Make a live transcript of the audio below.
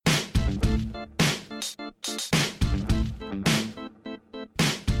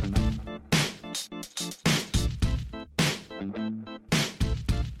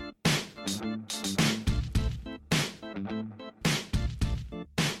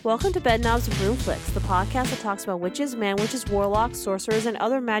Welcome to Bedknobs and Broomflicks, the podcast that talks about witches, man-witches, warlocks, sorcerers, and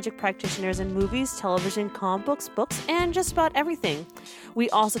other magic practitioners in movies, television, comic books, and just about everything. We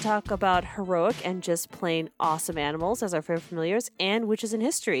also talk about heroic and just plain awesome animals as our favorite familiars, and witches in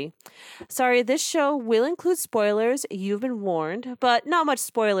history. Sorry, this show will include spoilers. You've been warned, but not much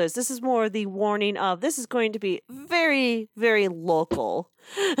spoilers. This is more the warning of this is going to be very, very local.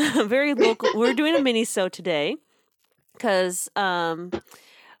 Very local. We're doing a mini-sode today because,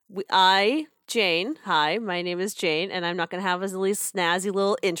 Jane, hi, my name is Jane, and I'm not going to have a really snazzy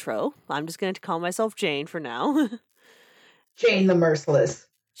little intro. I'm just going to call myself Jane for now. Jane the Merciless.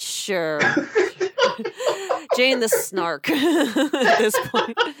 Sure. Jane the Snark at this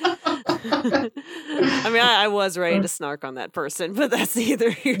point. I mean, I was ready to snark on that person, but that's either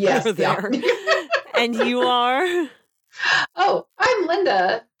here or there. Yeah. And you are? Oh, I'm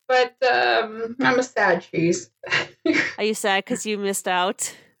Linda, but I'm a sad cheese. Are you sad because you missed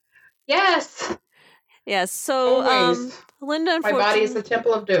out? Yes. Yes. So, Linda, my body is the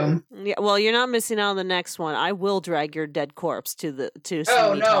temple of doom. Yeah. Well, you're not missing out on the next one. I will drag your dead corpse to.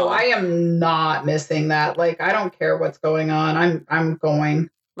 Oh no, I am not missing that. Like, I don't care what's going on. I'm going.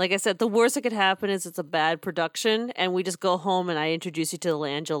 Like I said, the worst that could happen is it's a bad production, and we just go home and I introduce you to the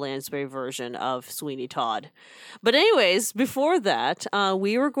Angela Lansbury version of Sweeney Todd. But anyways, before that,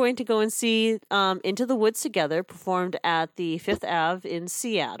 we were going to go and see Into the Woods together, performed at the Fifth Ave in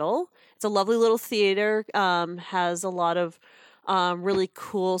Seattle. It's a lovely little theater, has a lot of really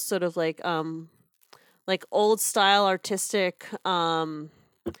cool sort of like old style artistic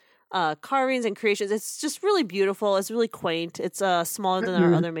carvings and creations. It's just really beautiful. It's really quaint. It's smaller than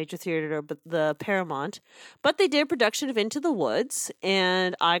our other major theater, but the Paramount. But they did a production of Into the Woods,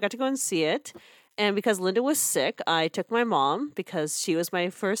 and I got to go and see it. And because Linda was sick, I took my mom because she was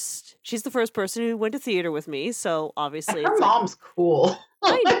she's the first person who went to theater with me. So obviously, her mom's cool.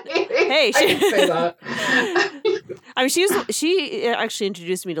 Hey, I didn't say that. I mean, she actually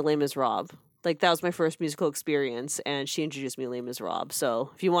introduced me to Les Miserables. Like, that was my first musical experience, and she introduced me to Les Miserables. So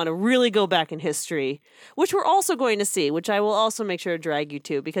if you want to really go back in history, which we're also going to see, which I will also make sure to drag you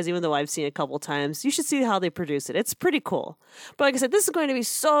to, because even though I've seen it a couple times, you should see how they produce it. It's pretty cool. But like I said, this is going to be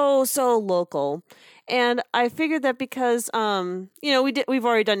so local. And I figured that because, we've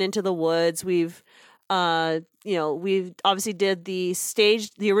already done Into the Woods. We've obviously did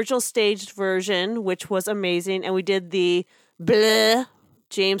the original staged version, which was amazing. And we did the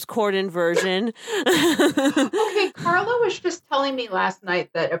James Corden version. Okay, Carla was just telling me last night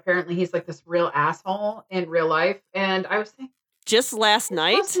that apparently he's like this real asshole in real life, and I was thinking, just last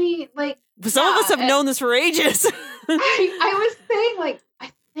night? Some of us have known this for ages. I was saying, like,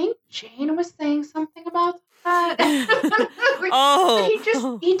 I think Jane was saying something about that.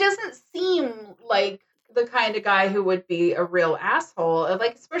 He doesn't seem like the kind of guy who would be a real asshole.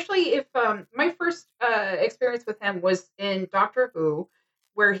 Like, especially if my first experience with him was in Doctor Who,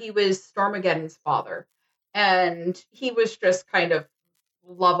 where he was Stormageddon's father. And he was just kind of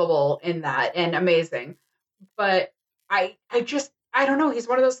lovable in that and amazing. But I don't know. He's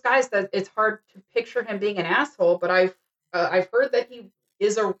one of those guys that it's hard to picture him being an asshole, but I've heard that he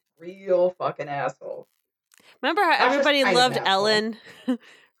is a real fucking asshole. Remember how everybody loved Ellen?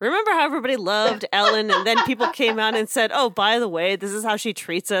 Remember how everybody loved Ellen, and then people came out and said, oh, by the way, this is how she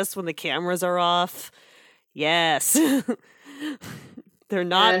treats us when the cameras are off? Yes. They're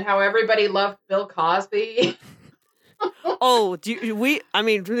not. And how everybody loved Bill Cosby. Oh, we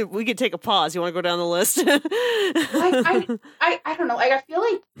could take a pause. You want to go down the list? I don't know. Like, I feel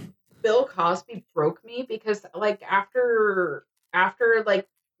like Bill Cosby broke me because, like, after like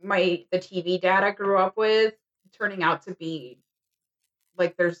the TV dad I grew up with turning out to be,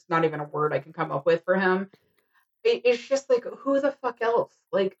 like, there's not even a word I can come up with for him. It's just like, who the fuck else?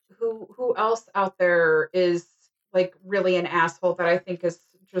 Like, who else out there is like really an asshole that I think is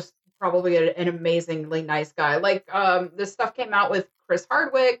just probably an amazingly nice guy. Like, this stuff came out with Chris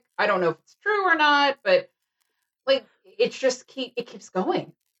Hardwick. I don't know if it's true or not, but like, it keeps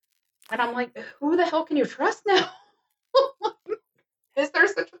going. And I'm like, who the hell can you trust now? Is there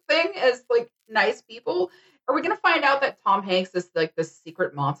such a thing as like nice people? Are we going to find out that Tom Hanks is like this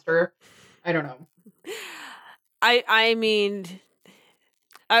secret monster? I don't know. I mean,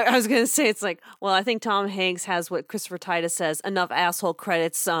 I was going to say, it's like, well, I think Tom Hanks has what Christopher Titus says, enough asshole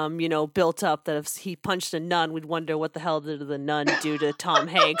credits, built up that if he punched a nun, we'd wonder what the hell did the nun do to Tom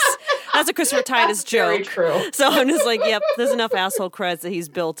Hanks. That's a Christopher Titus joke. Very true. So I'm just like, yep, there's enough asshole credits that he's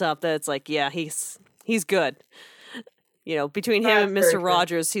built up that it's like, yeah, he's good. Between him and Mr.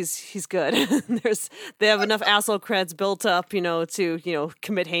 Rogers, he's good. They have enough asshole creds built up, to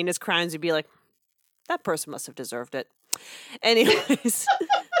commit heinous crimes. You'd be like, that person must have deserved it. Anyways,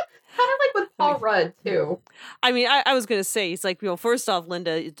 Paul Rudd too. I mean, I was gonna say, he's like, first off,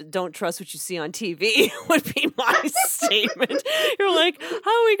 Linda, don't trust what you see on TV would be my statement. You're like, how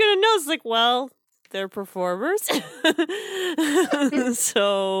are we gonna know? It's like, well, they're performers,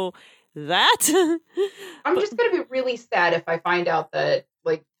 so that. I'm just gonna be really sad if I find out that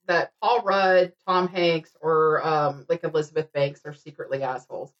that Paul Rudd, Tom Hanks, or like Elizabeth Banks are secretly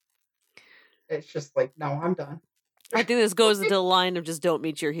assholes. It's just like, no, I'm done. I think this goes into the line of just don't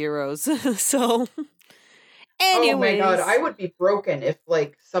meet your heroes. So, anyways. Oh my god, I would be broken if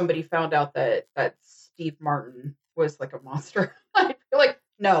like somebody found out that Steve Martin was like a monster. I'd be like,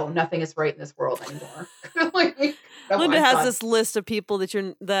 no, nothing is right in this world anymore. Like, no, Linda has this list of people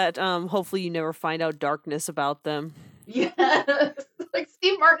that hopefully you never find out darkness about them. Yes, like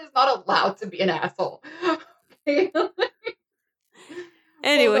Steve Martin is not allowed to be an asshole. Okay?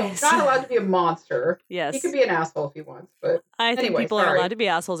 Anyways, not allowed to be a monster. Yes, he could be an asshole if he wants, but I think people are allowed to be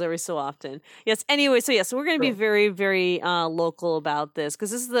assholes every so often. Yes. Anyway, so we're going to be very, very local about this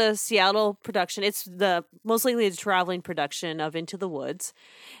because this is the Seattle production. It's most likely the traveling production of Into the Woods,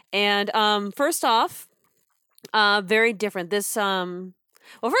 and first off, very different. This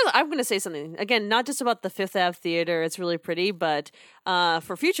well, first I'm going to say something again, not just about the Fifth Ave Theater. It's really pretty, but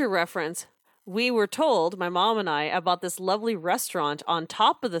for future reference. We were told, my mom and I, about this lovely restaurant on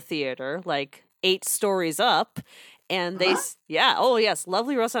top of the theater, like 8 stories up. And they, oh yes,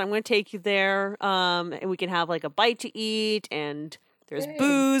 lovely restaurant. I'm going to take you there. And we can have like a bite to eat and there's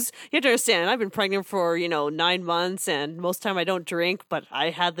booze. You have to understand, I've been pregnant for, 9 months and most of the time I don't drink, but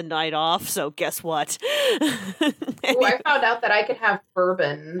I had the night off. So guess what? Anyway. I found out that I could have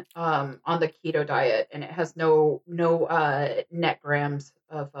bourbon on the keto diet and it has no net grams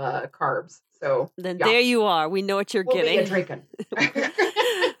of carbs. So then there you are. We know what you're getting. Drinking.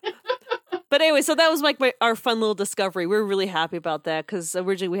 But anyway, so that was like our fun little discovery. We're really happy about that because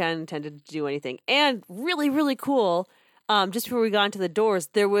originally we hadn't intended to do anything. And really, really cool. Just before we got into the doors,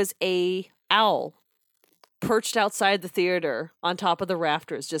 there was a owl perched outside the theater on top of the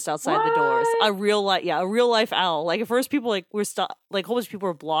rafters, just outside the doors. A real life owl. Like at first, people a whole bunch of people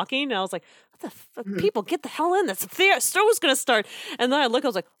were blocking, and I was like, "What the fuck? Mm-hmm. People, get the hell in! This show was going to start." And then I look, I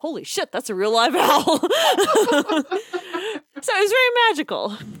was like, "Holy shit, that's a real live owl!" So it was very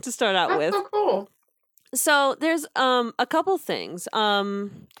magical to start out with. That's so cool. So there's a couple things.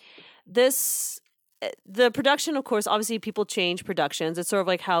 The production, of course, obviously people change productions. It's sort of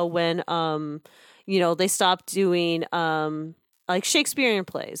like how when they stopped doing like Shakespearean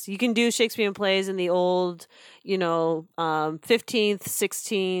plays. You can do Shakespearean plays in the old, 15th,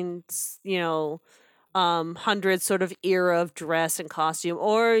 16th, hundreds sort of era of dress and costume,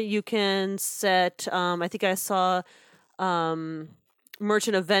 or you can set. I think I saw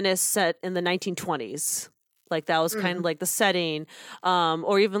Merchant of Venice set in the 1920s. Like that was kind of like the setting,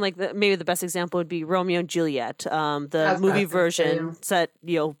 or even like maybe the best example would be Romeo and Juliet, the movie version set,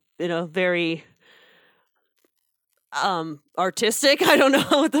 in a very artistic. I don't know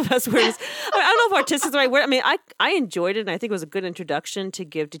what the best word is. I don't know if artistic is the right word. I mean, I enjoyed it, and I think it was a good introduction to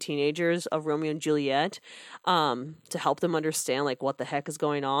give to teenagers of Romeo and Juliet, to help them understand like what the heck is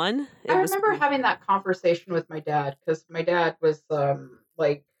going on. I remember having that conversation with my dad because my dad was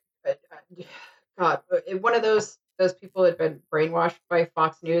God, one of those people had been brainwashed by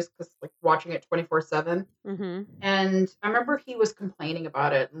Fox News because like watching it 24/7. Mm-hmm. And I remember he was complaining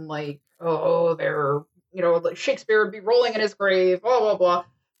about it and like, oh, they're like Shakespeare would be rolling in his grave, blah blah blah.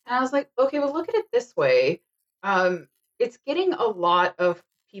 And I was like, okay, well, look at it this way. It's getting a lot of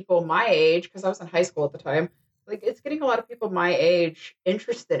people my age because I was in high school at the time. Like, it's getting a lot of people my age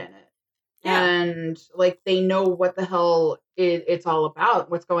interested in it. Yeah. And like they know what the hell it's all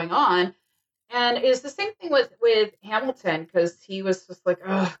about, what's going on. And it's the same thing with Hamilton because he was just like,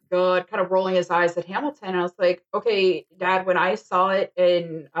 oh, God, kind of rolling his eyes at Hamilton. And I was like, okay, Dad, when I saw it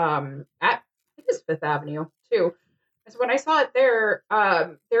in I think it's Fifth Avenue, too. And so when I saw it there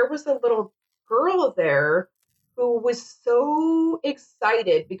was a little girl there who was so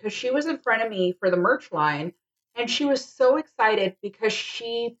excited because she was in front of me for the merch line. And she was so excited because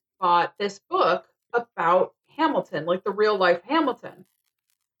she bought this book about Hamilton, like the real life Hamilton.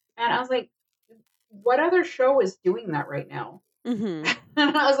 And I was like, what other show is doing that right now? Mm-hmm.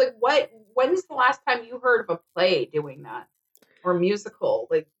 And I was like, when's the last time you heard of a play doing that? Or musical,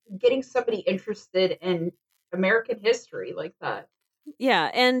 like getting somebody interested in American history like that.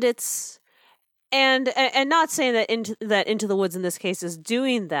 Yeah, and it's and not saying that Into the Woods in this case is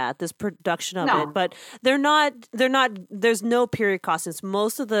doing that, this production of it, but they're not there's no period costumes.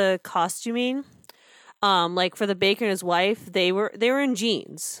 Most of the costuming, like for the baker and his wife, they were in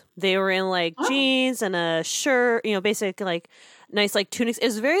jeans. They were in like jeans and a shirt, basically like nice like tunics. It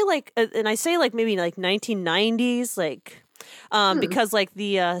was very like, and I say like maybe like 1990s, like because like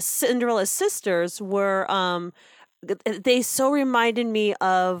the Cinderella sisters were they so reminded me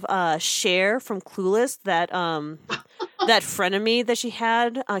of Cher from Clueless, that frenemy that she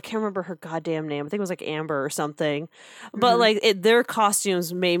had. I can't remember her goddamn name. I think it was like Amber or something. But like their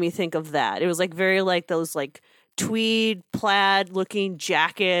costumes made me think of that. It was like very like those like tweed plaid looking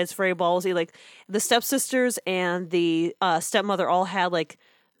jackets, very ballsy. Like the stepsisters and the stepmother all had like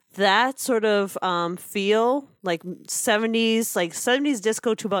that sort of feel, like 70s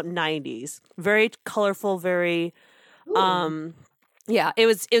disco to about 90s. Very colorful, very yeah,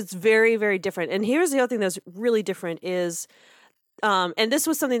 it's very, very different. And here's the other thing that's really different is and this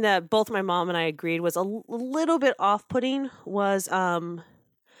was something that both my mom and I agreed was a little bit off-putting, was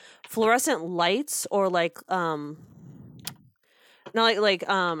fluorescent lights, or like not like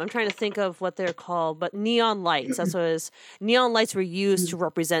I'm trying to think of what they're called, but neon lights. That's what it is. Neon lights were used to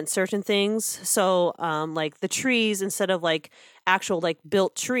represent certain things. So like the trees, instead of like actual like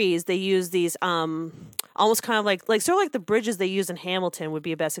built trees, they use these almost kind of like sort of like the bridges they use in Hamilton would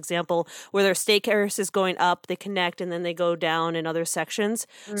be a best example, where their staircases going up, they connect and then they go down in other sections.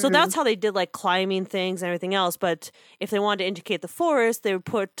 So that's how they did like climbing things and everything else. But if they wanted to indicate the forest, they would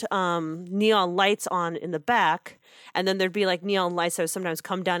put neon lights on in the back, and then there'd be like neon lights that would sometimes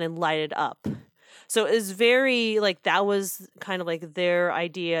come down and light it up. So it was very like, that was kind of like their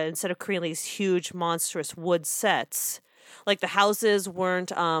idea. Instead of creating these huge monstrous wood sets, like the houses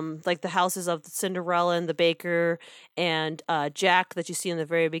weren't like the houses of Cinderella and the baker and Jack that you see in the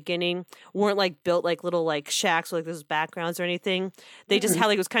very beginning weren't like built like little like shacks with like those backgrounds or anything. They just had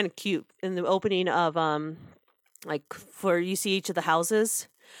like, it was kind of cute in the opening of like for you see each of the houses.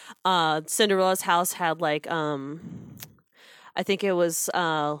 Cinderella's house had like I think it was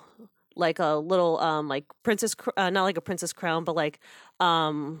like a little like princess not like a princess crown, but like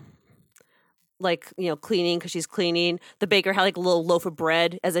cleaning, because she's cleaning. The baker had like a little loaf of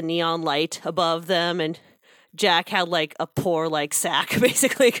bread as a neon light above them, and Jack had like a poor like sack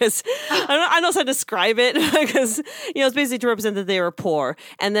basically, because I don't know how to describe it, because it's basically to represent that they were poor.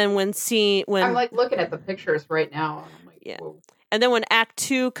 And then when I'm like looking at the pictures right now, and I'm like, yeah. Whoa. And then when Act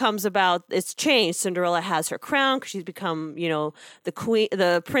 2 comes about, it's changed. Cinderella has her crown because she's become, the queen,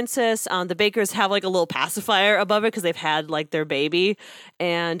 the princess. The bakers have like a little pacifier above it because they've had like their baby,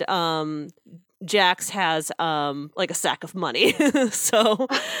 and Jax has like a sack of money. So,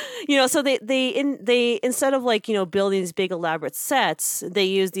 so they instead of like building these big elaborate sets, they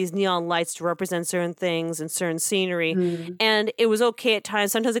use these neon lights to represent certain things and certain scenery. And it was okay at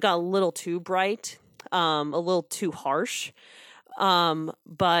times. Sometimes it got a little too bright, a little too harsh.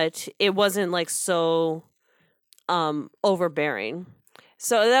 But it wasn't like so overbearing.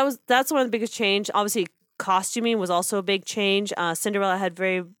 So that's one of the biggest change. Obviously, costuming was also a big change. Cinderella had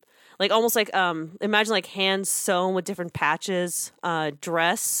very like almost like imagine like hands sewn with different patches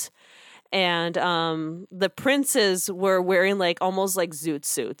dress, and the princes were wearing like almost like zoot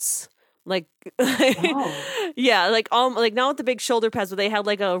suits. Like yeah, like not with the big shoulder pads, but they had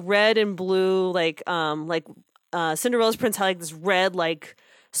like a red and blue Cinderella's prince had like this red like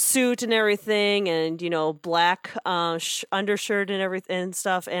suit and everything, and black undershirt and everything and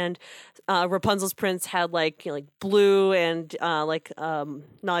stuff, and Rapunzel's prince had like like blue and not like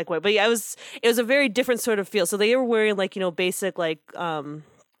white, but yeah, it was a very different sort of feel. So they were wearing like basic like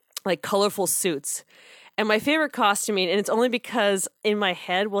colorful suits. And my favorite costuming, and it's only because in my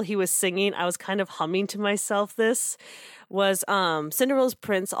head while he was singing, I was kind of humming to myself this, was Cinderella's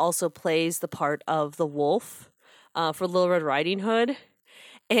prince also plays the part of the wolf for Little Red Riding Hood.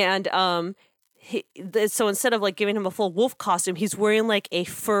 And so instead of like giving him a full wolf costume, he's wearing like a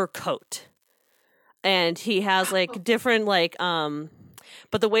fur coat. And he has like different like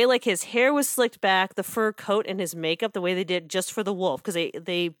but the way like his hair was slicked back, the fur coat and his makeup, the way they did just for the wolf, because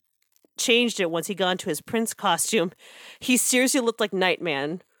they changed it once he got into his prince costume. He seriously looked like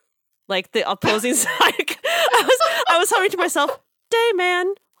Nightman, like the opposing side. I was humming to myself,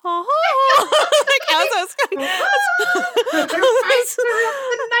 Dayman. Like,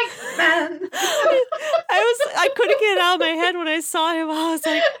 I couldn't get it out of my head when I saw him. I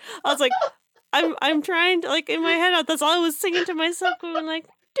was like, I'm trying to like in my head. That's all I was singing to myself, going like,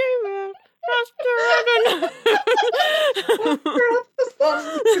 Dayman.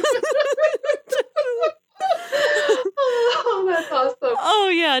 Oh, that's awesome. Oh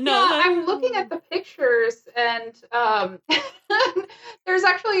yeah, no. Yeah, I'm looking at the pictures, and there's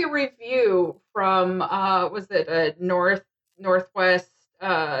actually a review from was it a Northwest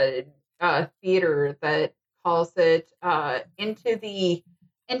theater that calls it into the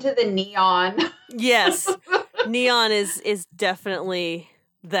neon. Yes. Neon is definitely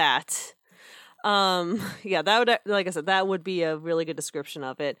that. Yeah, that would, like I said, that would be a really good description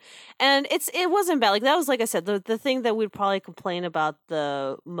of it. And it wasn't bad. Like that was, like I said, the thing that we'd probably complain about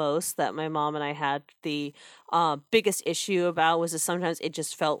the most, that my mom and I had the biggest issue about, was that sometimes it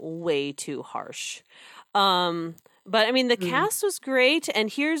just felt way too harsh. But I mean, the cast was great,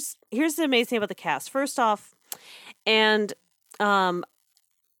 and here's the amazing thing about the cast. First off, and um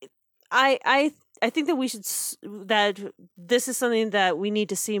I think that we should that this is something that we need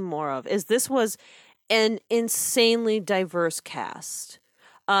to see more of. Is this was an insanely diverse cast.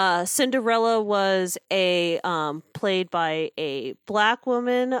 Cinderella was a played by a black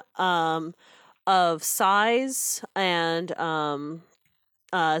woman of size, and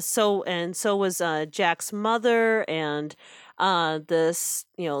so was Jack's mother, and this,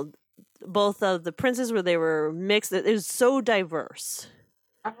 both of the princes, where they were mixed. It was so diverse.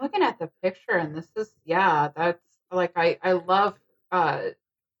 I'm looking at the picture, and this is, that's like, I love the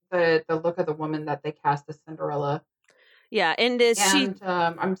look of the woman that they cast as Cinderella. Yeah, and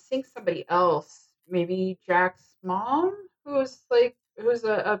I'm seeing somebody else, maybe Jack's mom, who's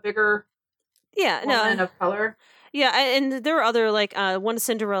a bigger woman of color. Yeah, and there were other, like, one of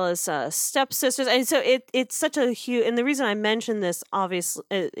Cinderella's stepsisters, and so it's such a huge. And the reason I mention this, obviously,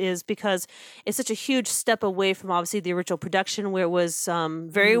 is because it's such a huge step away from, obviously, the original production, where it was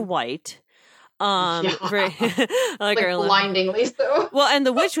very white. Very like blindingly so. Well, and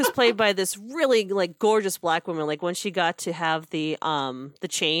the witch was played by this really, like, gorgeous black woman. Like, when she got to have the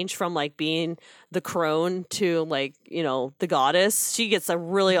change from, like, being the crone to, like, the goddess, she gets a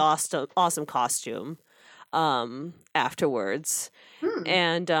really awesome costume afterwards.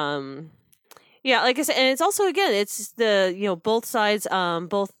 And yeah, like I said, and it's also, again, it's the both sides,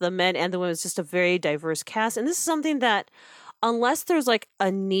 both the men and the women. It's just a very diverse cast, and this is something that, unless there's, like,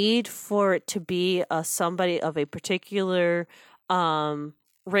 a need for it to be somebody of a particular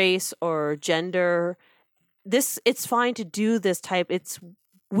race or gender, it's fine to do this type.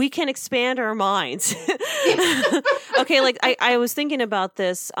 We can expand our minds. Okay, like I was thinking about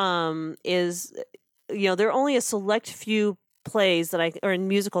this. Is there are only a select few plays or in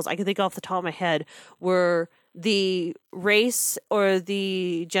musicals I can think off the top of my head where the race or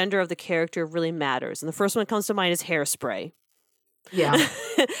the gender of the character really matters. And the first one that comes to mind is Hairspray. Yeah.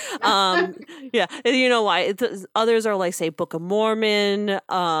 Yeah. And you know why? Others are, like, say, Book of Mormon,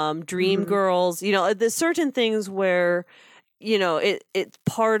 Dreamgirls. There's certain things where, it's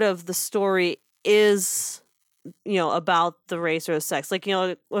part of the story is, about the race or the sex. Like,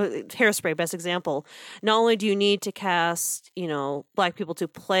 Hairspray, best example. Not only do you need to cast, black people to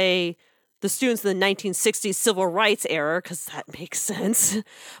play the students of the 1960s civil rights era, because that makes sense,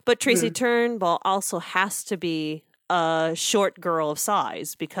 but Tracy Turnbull also has to be a short girl of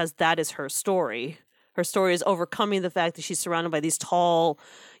size, because that is her story. Her story is overcoming the fact that she's surrounded by these tall,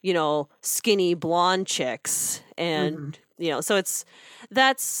 skinny blonde chicks. And, so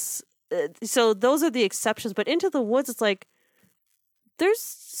so those are the exceptions. But Into the Woods, it's like,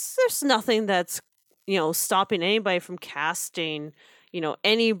 there's nothing that's, stopping anybody from casting,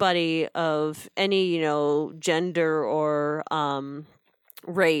 anybody of any, gender or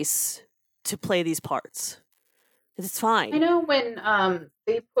race to play these parts. It's fine. I know when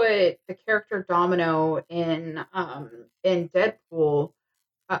they put the character Domino in Deadpool,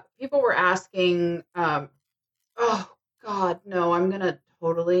 people were asking, oh God, no, I'm gonna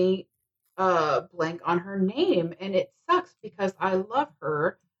totally blank on her name, and it sucks because I love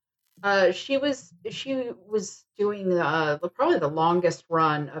her. She was doing probably the longest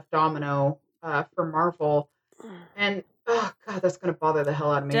run of Domino for Marvel, and oh God, that's gonna bother the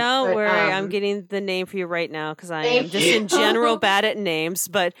hell out of me. Don't worry, I'm getting the name for you right now, because I am just in general bad at names.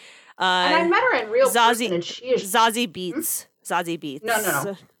 But and I met her in real person, and she is Zazie Beetz. Zazie Beetz.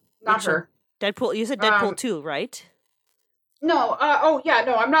 No, not her. Deadpool. You said Deadpool 2, right? No.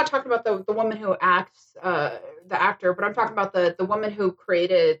 No. I'm not talking about the woman who acts, the actor, but I'm talking about the woman who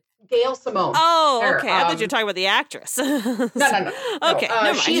created Gail Simone. Oh, okay. I thought you were talking about the actress. No. Okay,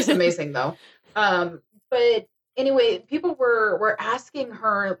 she's amazing though. But anyway, people were asking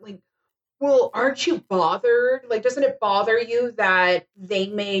her, like, well, aren't you bothered? Like, doesn't it bother you that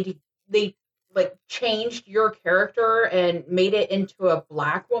they like changed your character and made it into a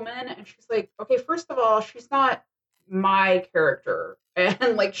black woman? And she's like, okay, first of all, she's not my character,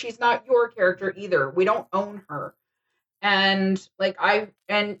 and like, she's not your character either. We don't own her. And like,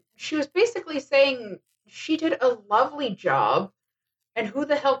 and she was basically saying she did a lovely job, and who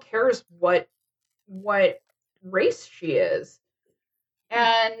the hell cares what race she is?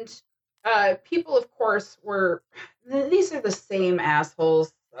 And people, of course, these are the same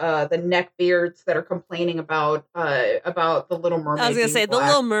assholes the neckbeards that are complaining about the Little I was Mermaid gonna being say the black.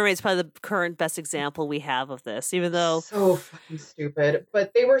 Little Mermaid's probably the current best example we have of this, even though So fucking stupid.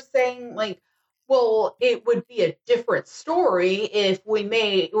 But they were saying like, well, it would be a different story if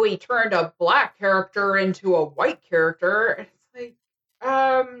we turned a black character into a white character. And it's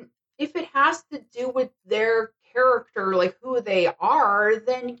like, if it has to do with their character, like who they are,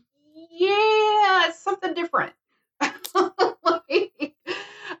 then yeah, it's something different. Like,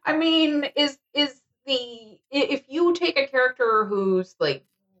 I mean, is the if you take a character who's like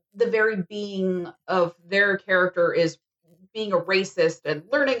the very being of their character is being a racist and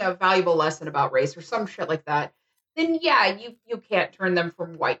learning a valuable lesson about race or some shit like that, then yeah, you can't turn them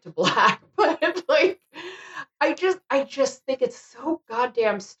from white to black. But like, I just think it's so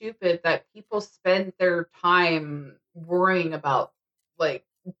goddamn stupid that people spend their time worrying about like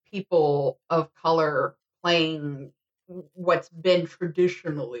people of color playing what's been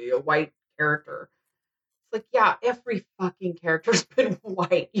traditionally a white character. It's like, yeah, every fucking character's been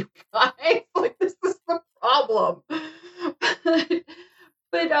white, you guys. Like, this is the problem.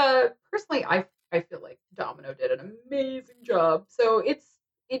 But personally, I feel like Domino did an amazing job. So it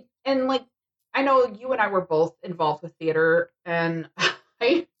and like I know you and I were both involved with theater, and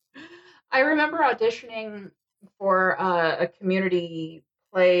I I remember auditioning for a community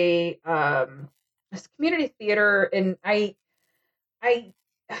play, this community theater, and I I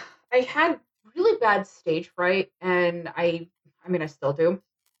had really bad stage fright, and I mean I still do,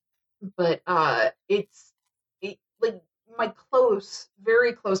 but like my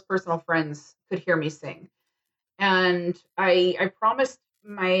very close personal friends could hear me sing, and I promised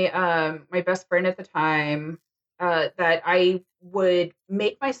my best friend at the time that I would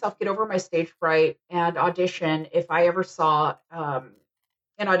make myself get over my stage fright and audition if I ever saw an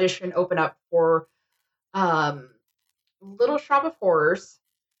audition open up for um, Little Shop of Horrors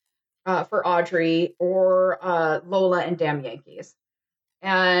for Audrey or Lola and Damn Yankees.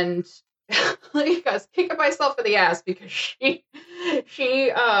 And like I was kicking myself in the ass because she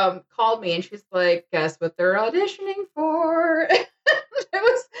called me and she's like, guess what they're auditioning for?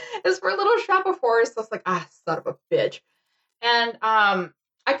 It was for a Little Shop of Horrors. So I was like, son of a bitch. And I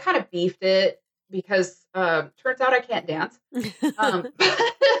kind of beefed it because turns out I can't dance.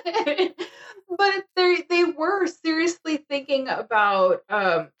 But they were seriously thinking about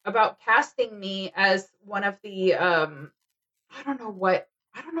casting me as one of the I don't know what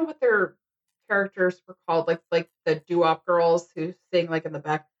their characters were called, like the doo-wop girls who sing like in the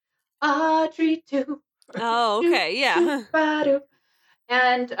back, Audrey doo. oh, okay, yeah.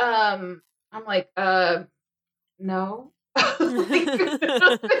 And I'm like, no. Like,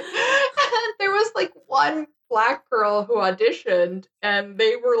 there was like one black girl who auditioned and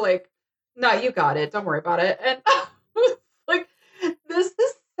they were like, no, you got it, don't worry about it. And I was like, this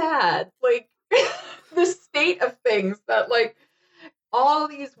is sad, like the state of things that like all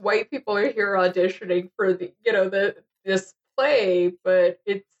these white people are here auditioning for this play, but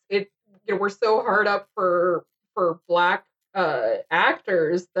we're so hard up for black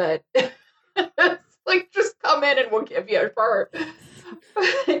actors that it's like, just come in and we'll give you a part.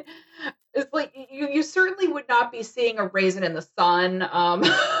 It's like you certainly would not be seeing a Raisin in the Sun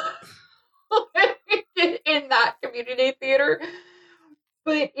in that community theater,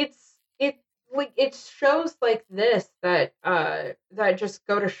 but it shows like this that that just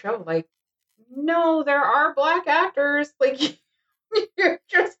go to show like, no, there are black actors, like you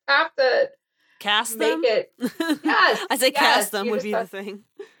just have to Cast make them? it. Yes, I say cast them you would just be have, the thing.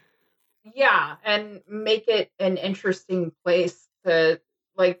 yeah, and make it an interesting place to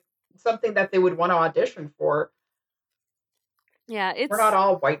like something that they would want to audition for. Yeah, We're not it's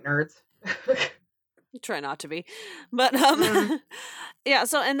all white nerds. try not to be. But Mm. yeah,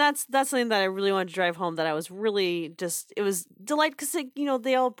 so and that's something that I really wanted to drive home, that I was really just, it was delight because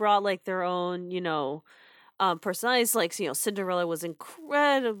they all brought like their own, personalities. Like, Cinderella was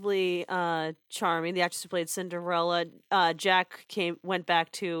incredibly charming. The actress who played Cinderella, Jack went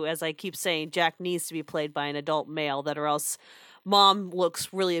back to, as I keep saying, Jack needs to be played by an adult male, that or else mom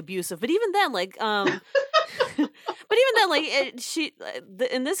looks really abusive. But even then, like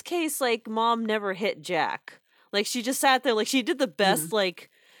in this case, like, mom never hit Jack. Like, she just sat there, like, she did the best, Mm. like,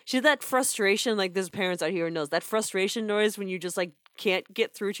 she did that frustration, like, there's parents out here who knows that frustration noise when you just, like, can't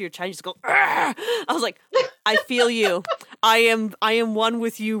get through to your child, you just go, "Argh!" I was like, I feel you. I am one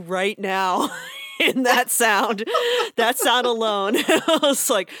with you right now. In that sound alone. I was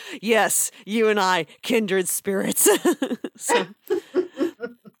like, yes, you and I, kindred spirits. So,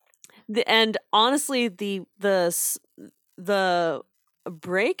 and honestly, the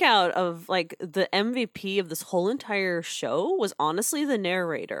breakout of like the MVP of this whole entire show was honestly the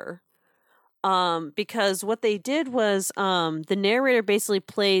narrator. Because what they did was the narrator basically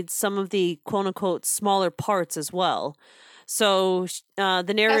played some of the quote unquote smaller parts as well. So the Yeah, it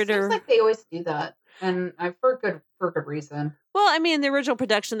seems narrator. like they always do that, and for good reason. Well, I mean, in the original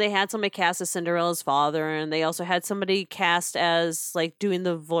production, they had somebody cast as Cinderella's father, and they also had somebody cast as like doing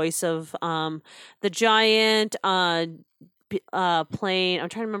the voice of the giant. Playing. I'm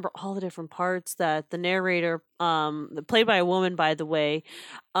trying to remember all the different parts that the narrator, played by a woman, by the way,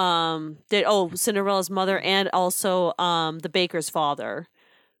 did. Oh, Cinderella's mother, and also the baker's father.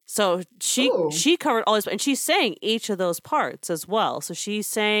 So Ooh. she covered all this, and she sang each of those parts as well. So she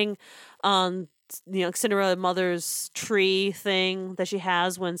sang, Cinderella mother's tree thing that she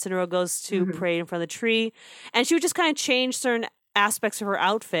has when Cinderella goes to Mhm. pray in front of the tree, and she would just kind of change certain aspects of her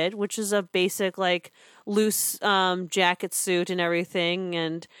outfit, which is a basic like loose jacket suit and everything,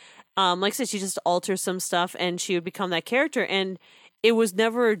 and like I said, she just alters some stuff, and she would become that character, and it was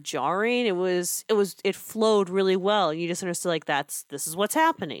never jarring. It flowed really well. You just understood like this is what's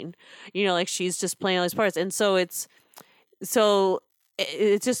happening. Like she's just playing all these parts, and so it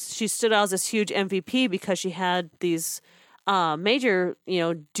just she stood out as this huge MVP because she had these major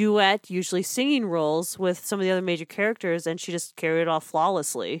duet, usually singing roles with some of the other major characters, and she just carried it off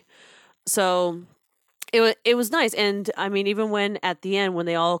flawlessly. So it was nice, and I mean, even when at the end when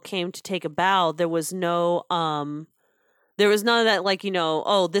they all came to take a bow, there was there was none of that, like,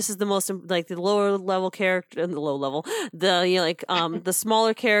 oh, this is the most, like, the lower level character, and the low level, the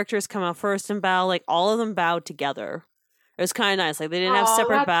smaller characters come out first and bow, like, all of them bowed together. It was kind of nice. Like, they didn't have Oh,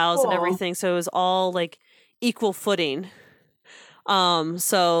 separate that's bows and cool. everything, so it was all, like, equal footing.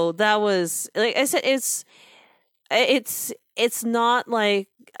 So that was, like I said, it's not like,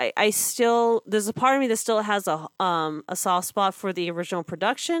 I still, there's a part of me that still has a soft spot for the original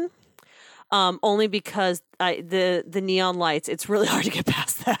production. Only because the neon lights, it's really hard to get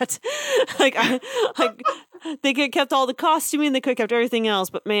past that. like they could have kept all the costuming, they could have kept everything else,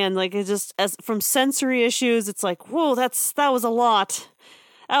 but man, like it just, as from sensory issues, it's like, whoa, that was a lot.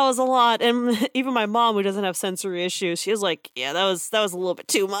 That was a lot, and even my mom, who doesn't have sensory issues, she was like, "Yeah, that was a little bit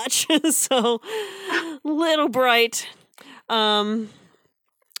too much." So, little bright. Um,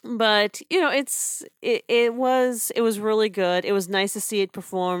 but it was really good. It was nice to see it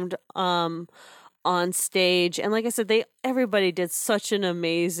performed on stage, and like I said, everybody did such an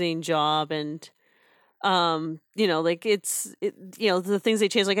amazing job, and like the things they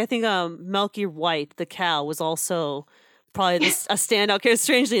changed, like I think Melky White, the cow, was also probably a standout character,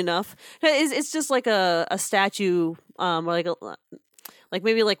 strangely enough. It's just like a statue, or like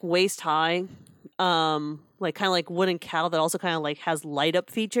maybe like waist high, like kind of like wooden cow that also kind of like has light up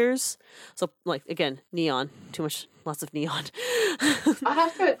features. So like, again, neon, lots of neon. I'll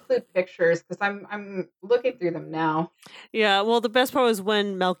have to include pictures because I'm looking through them now. Yeah, well, the best part was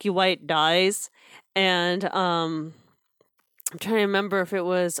when Milky White dies, and I'm trying to remember if it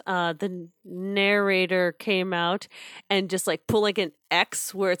was the narrator came out and just like pulled like an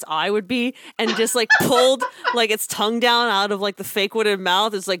X where its eye would be, and just like pulled like its tongue down out of like the fake wooded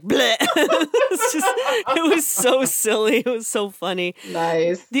mouth. It's like bleh. It was so silly. It was so funny.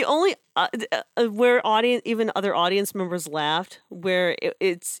 Nice. The only where even other audience members laughed, where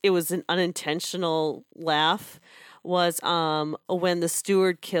it was an unintentional laugh, was when the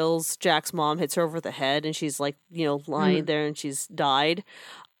steward kills Jack's mom, hits her over the head, and she's like, lying Mhm. there and she's died.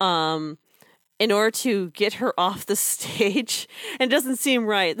 In order to get her off the stage, and it doesn't seem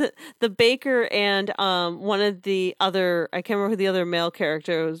right. The baker and one of the other, I can't remember who the other male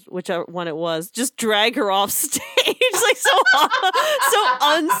character was, whichever one it was, just drag her off stage like so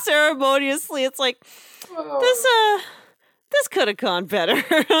unceremoniously. It's like, this could have gone better. Like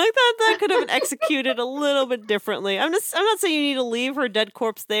that could have been executed a little bit differently. I'm not saying you need to leave her dead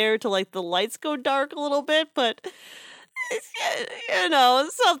corpse there till like the lights go dark a little bit, but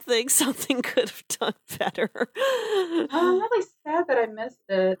something could have done better. Oh, I'm really sad that I missed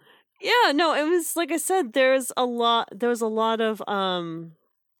it. Yeah, no, it was like I said, there was a lot of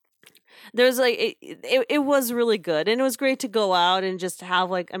there's like it was really good, and it was great to go out and just have,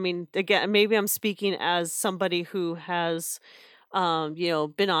 like, I mean, again, maybe I'm speaking as somebody who has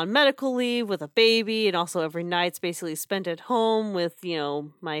been on medical leave with a baby, and also every night's basically spent at home with,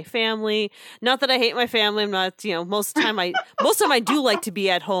 my family. Not that I hate my family. I'm not, most of the time I do like to be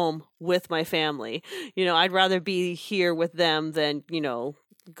at home with my family. I'd rather be here with them than,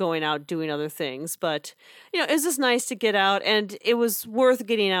 going out doing other things. But, it's just nice to get out, and it was worth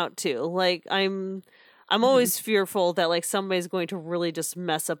getting out too. Like, I'm Mhm. always fearful that like somebody's going to really just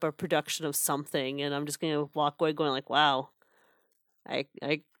mess up a production of something, and I'm just going to walk away going like, wow, I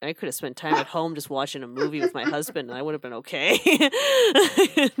could have spent time at home just watching a movie with my husband, and I would have been okay. Yeah.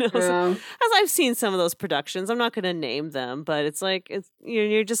 As I've seen some of those productions, I'm not going to name them, but it's like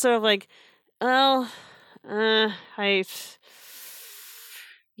you're just sort of like, well, I.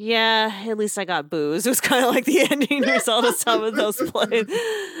 Yeah, at least I got booze. It was kind of like the ending result of some of those plays.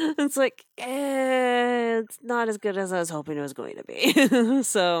 It's like, it's not as good as I was hoping it was going to be.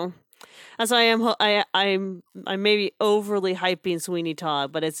 So, as I am, I may be overly hyping Sweeney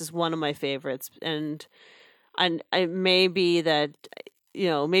Todd, but it's just one of my favorites, and I may be that.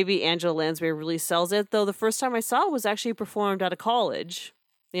 Maybe Angela Lansbury really sells it. Though the first time I saw it was actually performed at a college,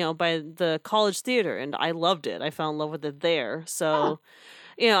 by the college theater, and I loved it. I fell in love with it there. So.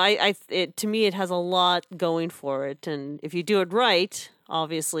 To me, it has a lot going for it, and if you do it right,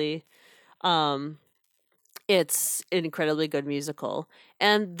 obviously, it's an incredibly good musical.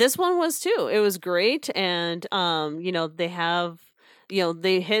 And this one was too. It was great, and they have,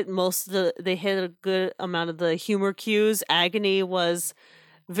 they hit they hit a good amount of the humor cues. Agony was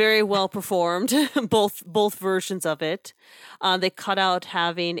very well performed, both versions of it. They cut out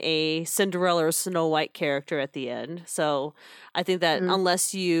having a Cinderella or Snow White character at the end. So I think that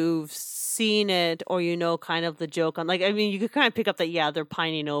unless you've seen it or kind of the joke on, you could kind of pick up that, they're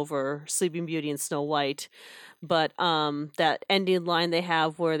pining over Sleeping Beauty and Snow White. But that ending line they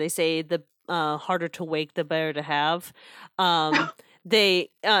have where they say the harder to wake, the better to have. They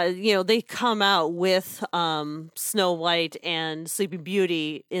come out with Snow White and Sleeping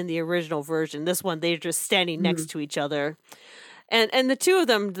Beauty in the original version. This one, they're just standing next to each other, and the two of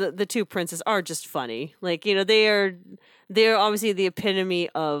them, the two princes, are just funny. They're obviously the epitome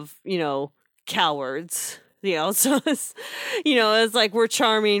of cowards. So it's like, we're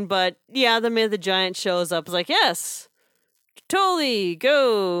charming, but the minute the giant shows up, it's like, yes, totally,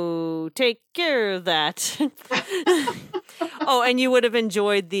 go take care of that. Oh, and you would have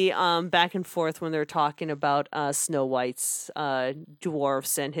enjoyed the back and forth when they're talking about Snow White's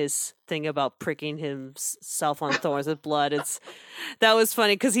dwarfs and his thing about pricking himself on thorns with blood. That was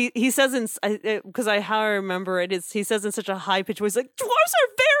funny because he says how I remember it is, he says in such a high pitch voice, like, dwarves are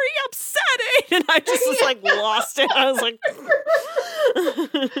very upsetting, and I just was like lost it. I was like,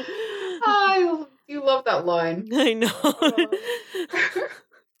 you love that line. I know.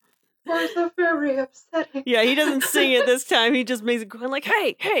 Dwarves are very upsetting. Yeah, he doesn't sing it this time. He just makes it going like,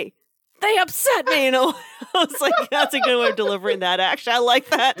 hey, they upset me. I was like, that's a good way of delivering that. Actually, I like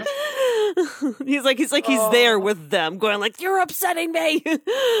that. He's like he's there with them, going like, you're upsetting me.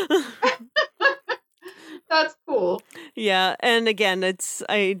 That's cool. Yeah, and again,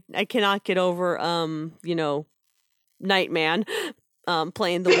 I cannot get over Nightman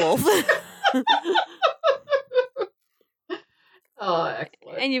playing the wolf. Oh,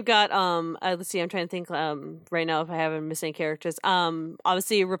 excellent. And you've got let's see, I'm trying to think right now if I haven't missed any characters.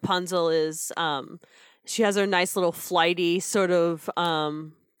 Obviously Rapunzel is she has her nice little flighty sort of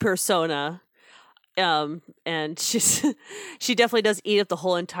persona. And she definitely does eat up the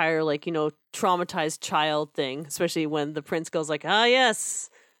whole entire traumatized child thing, especially when the prince goes like, "Ah, yes,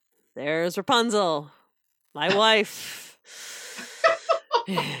 there's Rapunzel, my wife."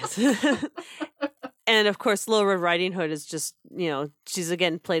 And of course, Little Red Riding Hood is just, she's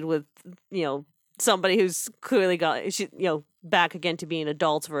again played with, somebody who's clearly got, back again to being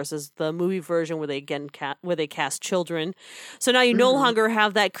adults versus the movie version where they again cast children. So now you no longer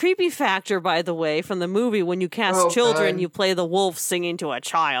have that creepy factor, by the way, from the movie. When you cast children, you play the wolf singing to a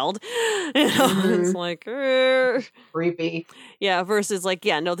child. It's like creepy. Yeah, versus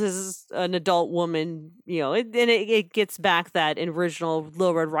this is an adult woman, it gets back that original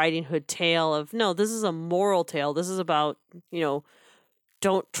Little Red Riding Hood tale of, no, this is a moral tale. This is about,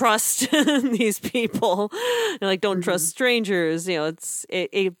 don't trust these people, don't trust strangers.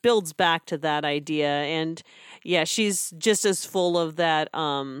 It builds back to that idea. And yeah, she's just as full of that.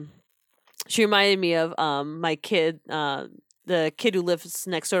 She reminded me of my kid, the kid who lives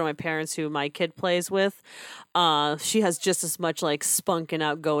next door to my parents, who my kid plays with. She has just as much spunk and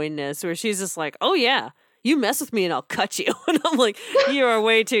outgoingness, where she's just like, oh yeah, you mess with me and I'll cut you. And I'm like, you are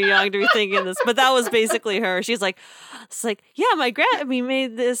way too young to be thinking this. But that was basically her. She's like, it's like, yeah, my we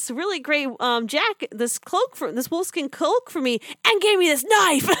made this really great jacket, this wolfskin cloak for me, and gave me this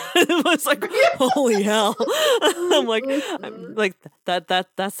knife. It was like, holy hell. I'm like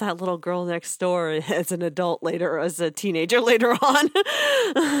that's that little girl next door as an adult later, as a teenager later on.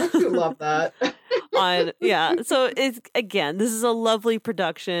 I do love that. So this is a lovely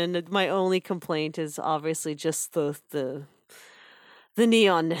production. My only complaint is obviously just the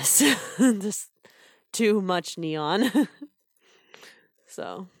neonness. Just too much neon.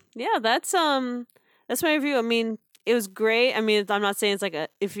 So yeah, that's my review. I mean, it was great. I mean, I'm not saying it's like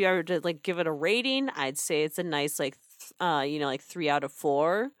if you ever to like give it a rating, I'd say it's a nice like like 3 out of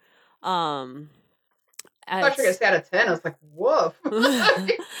 4. Um I thought you were gonna it's say out of 10. I was like, woof. no, no.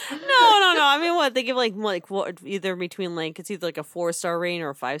 I mean, what they give like what either between like it's either like a 4-star rating or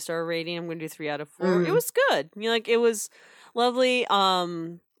a 5-star rating. I'm gonna do 3 out of 4. It was good. Like it was lovely.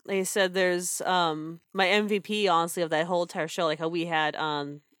 Like I said, there's my MVP honestly of that whole entire show, like how we had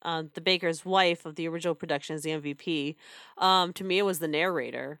the baker's wife of the original production as the MVP. To me, it was the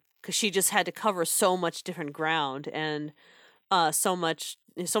narrator because she just had to cover so much different ground and so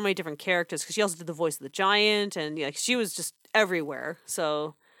many different characters because she also did the voice of the giant and like she was just everywhere.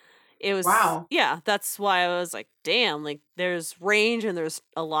 So it was Wow. yeah, that's why I was like, damn, like there's range and there's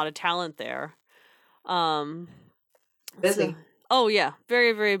a lot of talent there. Um Busy. oh yeah,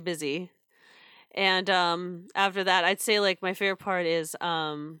 very very busy. And after that, I'd say like my favorite part is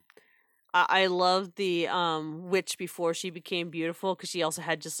I love the witch before she became beautiful because she also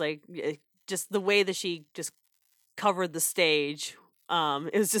had just like just the way that she just covered the stage.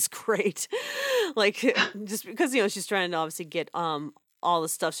 It was just great. Like just because she's trying to obviously get all the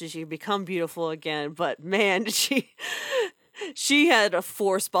stuff so she can become beautiful again, but man, did she had a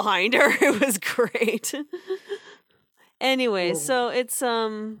force behind her. It was great. Anyway, so it's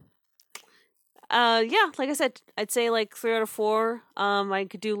yeah, like I said, I'd say like 3 out of 4. I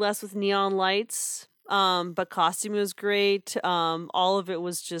could do less with neon lights. But costume was great. All of it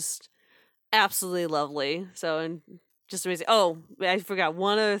was just absolutely lovely. So and just amazing. Oh, I forgot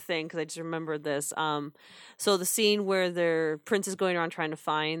one other thing because I just remembered this. So the scene where their prince is going around trying to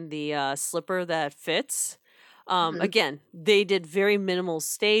find the slipper that fits. Again, they did very minimal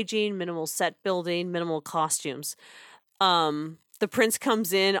staging, minimal set building, minimal costumes. The prince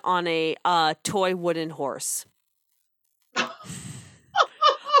comes in on a toy wooden horse.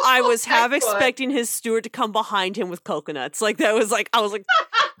 I was half expecting his steward to come behind him with coconuts. Like that was like I was like,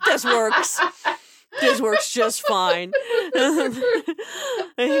 this works. This works just fine.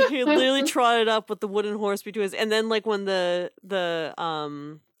 He literally trotted up with the wooden horse between his, and then like when the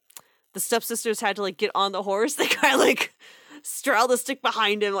stepsisters had to like get on the horse, they kind of like straddled the stick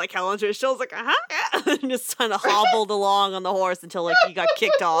behind him, like held onto his shoulders, like and just kind of hobbled along on the horse until like he got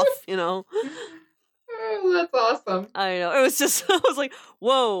kicked off. Oh, that's awesome. I know. It was just I was like,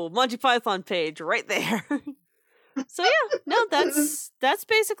 whoa, Monty Python page right there. So yeah, no, that's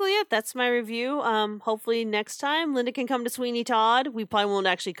basically it. That's my review. Hopefully next time Linda can come to Sweeney Todd. We probably won't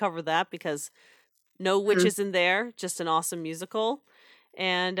actually cover that because no witches in there, just an awesome musical.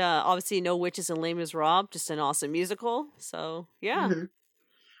 And obviously no witches in Les Miserables, just an awesome musical. So yeah.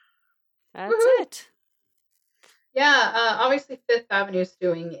 That's it. Yeah, obviously Fifth Avenue's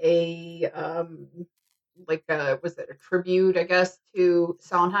doing a was it a tribute, I guess, to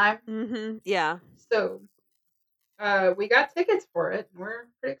Sondheim? Yeah. So we got tickets for it and we're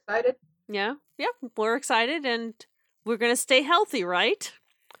pretty excited. Yeah. We're excited and we're gonna stay healthy, right?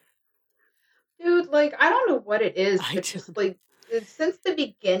 Dude, like I don't know what it is, but just like since the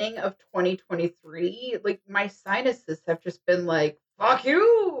beginning of 2023, like my sinuses have just been like, fuck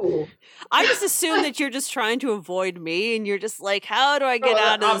you. I just assume that you're just trying to avoid me and you're just like, how do I get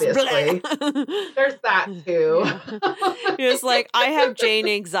out of this? There's that too. Yeah. You're just like, I have Jane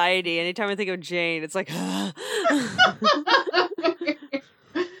anxiety. Anytime I think of Jane, it's like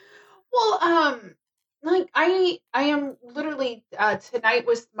well, like I am literally tonight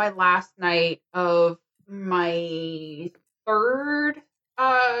was my last night of my third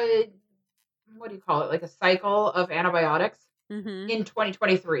what do you call it, like a cycle of antibiotics in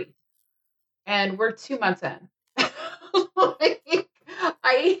 2023, and we're 2 months in. Like,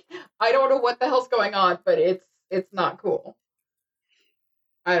 I don't know what the hell's going on, but it's not cool.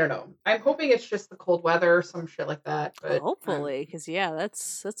 I don't know. I'm hoping it's just the cold weather or some shit like that. But hopefully, because yeah,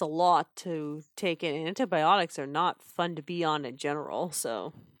 that's a lot to take in. Antibiotics are not fun to be on in general,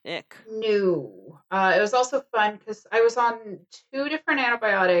 so ick. No. It was also fun because I was on 2 different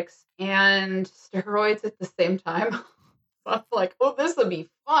antibiotics and steroids at the same time. So I was like, oh, this will be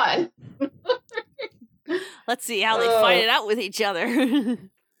fun. Let's see how they fight it out with each other.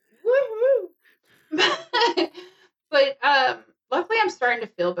 Woo-hoo. But luckily I'm starting to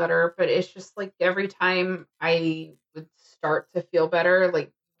feel better, but it's just like every time I would start to feel better,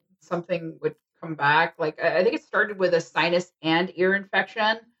 like something would come back. Like I think it started with a sinus and ear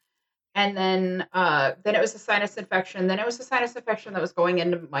infection. And then it was a sinus infection. Then it was a sinus infection that was going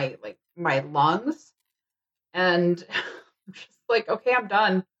into my lungs. And I'm just like, okay, I'm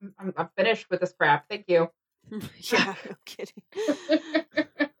done. I'm finished with this crap. Thank you. Yeah, no kidding.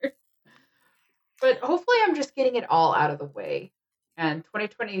 But hopefully I'm just getting it all out of the way. And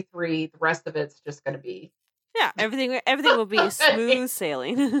 2023, the rest of it's just going to be Yeah, everything will be smooth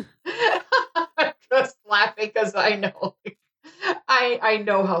sailing. I'm just laughing because I know, I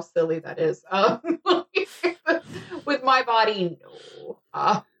know how silly that is. With my body, no.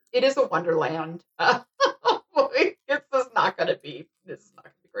 It is a wonderland. It's just not going to be. This is not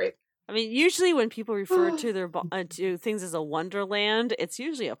going to be great. I mean, usually when people refer to their to things as a wonderland, it's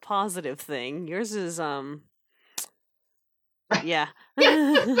usually a positive thing. Yours is yeah.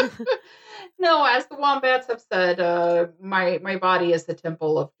 No, as the wombats have said, my body is the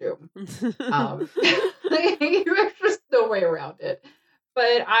temple of doom. There's just no way around it.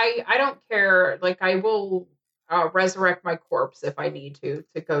 But I don't care. Like, I will resurrect my corpse if I need to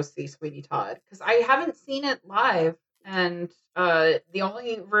go see Sweeney Todd, because I haven't seen it live, and the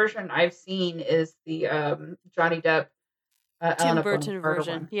only version I've seen is the Johnny Depp Tim Helena Burton Bonham Carter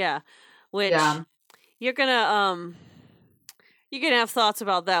version. one. Yeah. Which Yeah. you're gonna have thoughts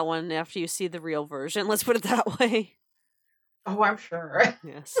about that one after you see the real version. Let's put it that way. Oh, I'm sure.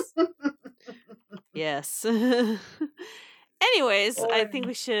 Yes. Yes. Anyways, I think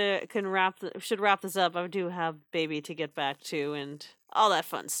we should wrap this up. I do have baby to get back to and all that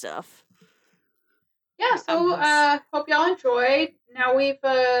fun stuff. Yeah, so hope y'all enjoyed. Now we've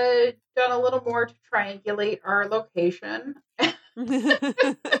done a little more to triangulate our location.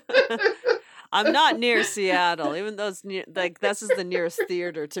 I'm not near Seattle, even though it's near, like, this is the nearest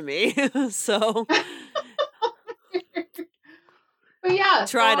theater to me. So but yeah,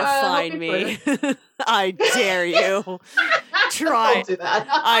 try to find me. I dare you. Try. Don't do that.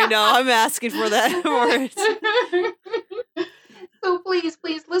 I know, I'm asking for that word. So please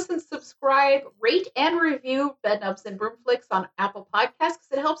listen, subscribe, rate, and review Bedknobs and Broomflicks on Apple Podcasts, because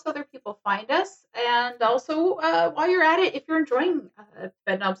it helps other people find us. And also, while you're at it, if you're enjoying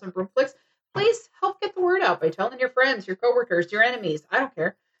Bedknobs and Broomflicks, please help get the word out by telling your friends, your coworkers, your enemies. I don't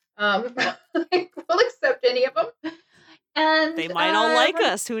care. We'll accept any of them. And they might all like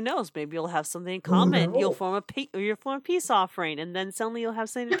us. Who knows? Maybe you'll have something in common. You'll form a peace offering, and then suddenly you'll have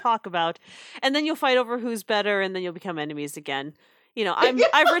something to talk about, and then you'll fight over who's better, and then you'll become enemies again. You know, I've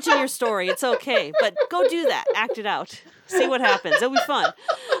written your story. It's okay, but go do that. Act it out. See what happens. It'll be fun.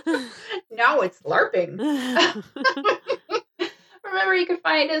 Now it's LARPing. Remember, you can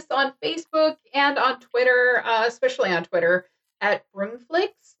find us on Facebook and on Twitter, especially on Twitter, at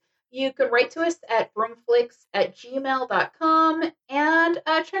Broomflicks. You can write to us at broomflicks@gmail.com, and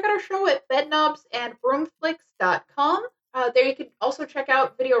check out our show at bedknobsandbroomflicks.com. There you can also check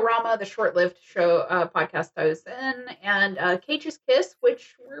out Videorama, the short-lived show podcast I was in, and Cage's Kiss,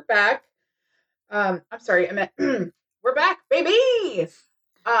 which we're back. I'm sorry, I meant we're back, baby!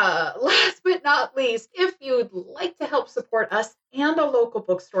 Last but not least, if you'd like to help support us and a local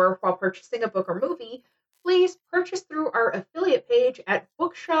bookstore while purchasing a book or movie, please purchase through our affiliate page at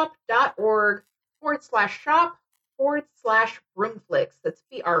bookshop.org/shop/Broomflicks. That's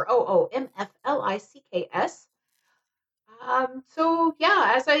BROOMFLICKS. So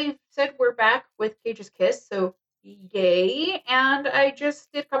yeah, as I said, we're back with Cage's Kiss, so yay. And I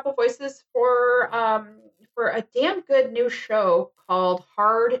just did a couple voices for a damn good new show called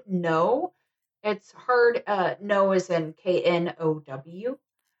Hard No. It's hard, no as in KNOW.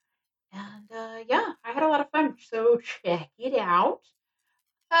 And yeah, I had a lot of fun, so check it out.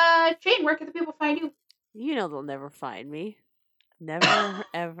 Jane, where can the people find you? You know they'll never find me. Never,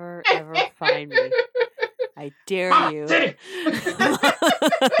 ever, ever find me. I dare you.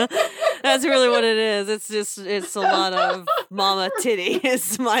 That's really what it is. It's a lot of Mama Titty.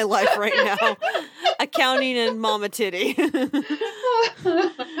 It's my life right now. Accounting and Mama Titty.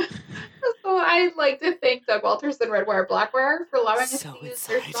 So I'd like to thank Doug Walters and Redwire Blackwire for allowing us to use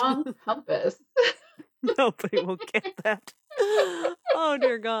their song Compass. Nobody will get that. Oh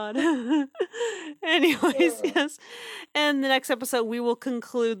dear God. Anyways, yes. And the next episode we will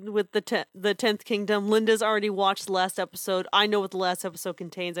conclude with the 10th Kingdom. Linda's already watched the last episode. I know what the last episode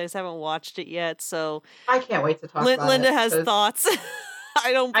contains. I just haven't watched it yet, so I can't wait to talk about it. Linda has thoughts.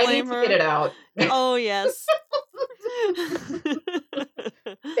 I don't blame her. I need to get it out. Oh yes.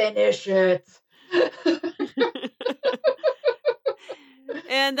 Finish it.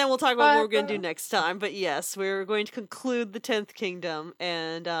 And then we'll talk about what we're going to do next time. But yes, we're going to conclude the 10th Kingdom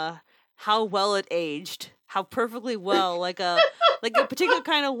and how well it aged. How perfectly well, like a particular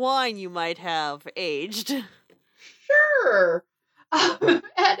kind of wine you might have aged. Sure. And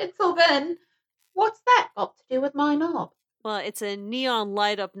until then, what's that got to do with my knob? Well, it's a neon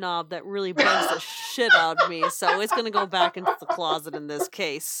light-up knob that really bugs the shit out of me, so it's going to go back into the closet in this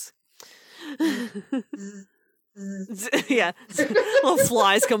case. Yeah, little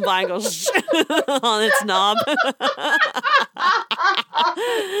flies come by and go on its knob.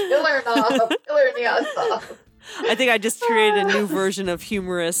 Killer knob, killer Yeah, stop. I think I just created a new version of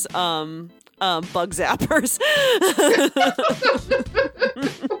humorous bug zappers.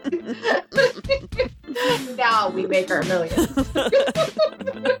 Now we make our millions.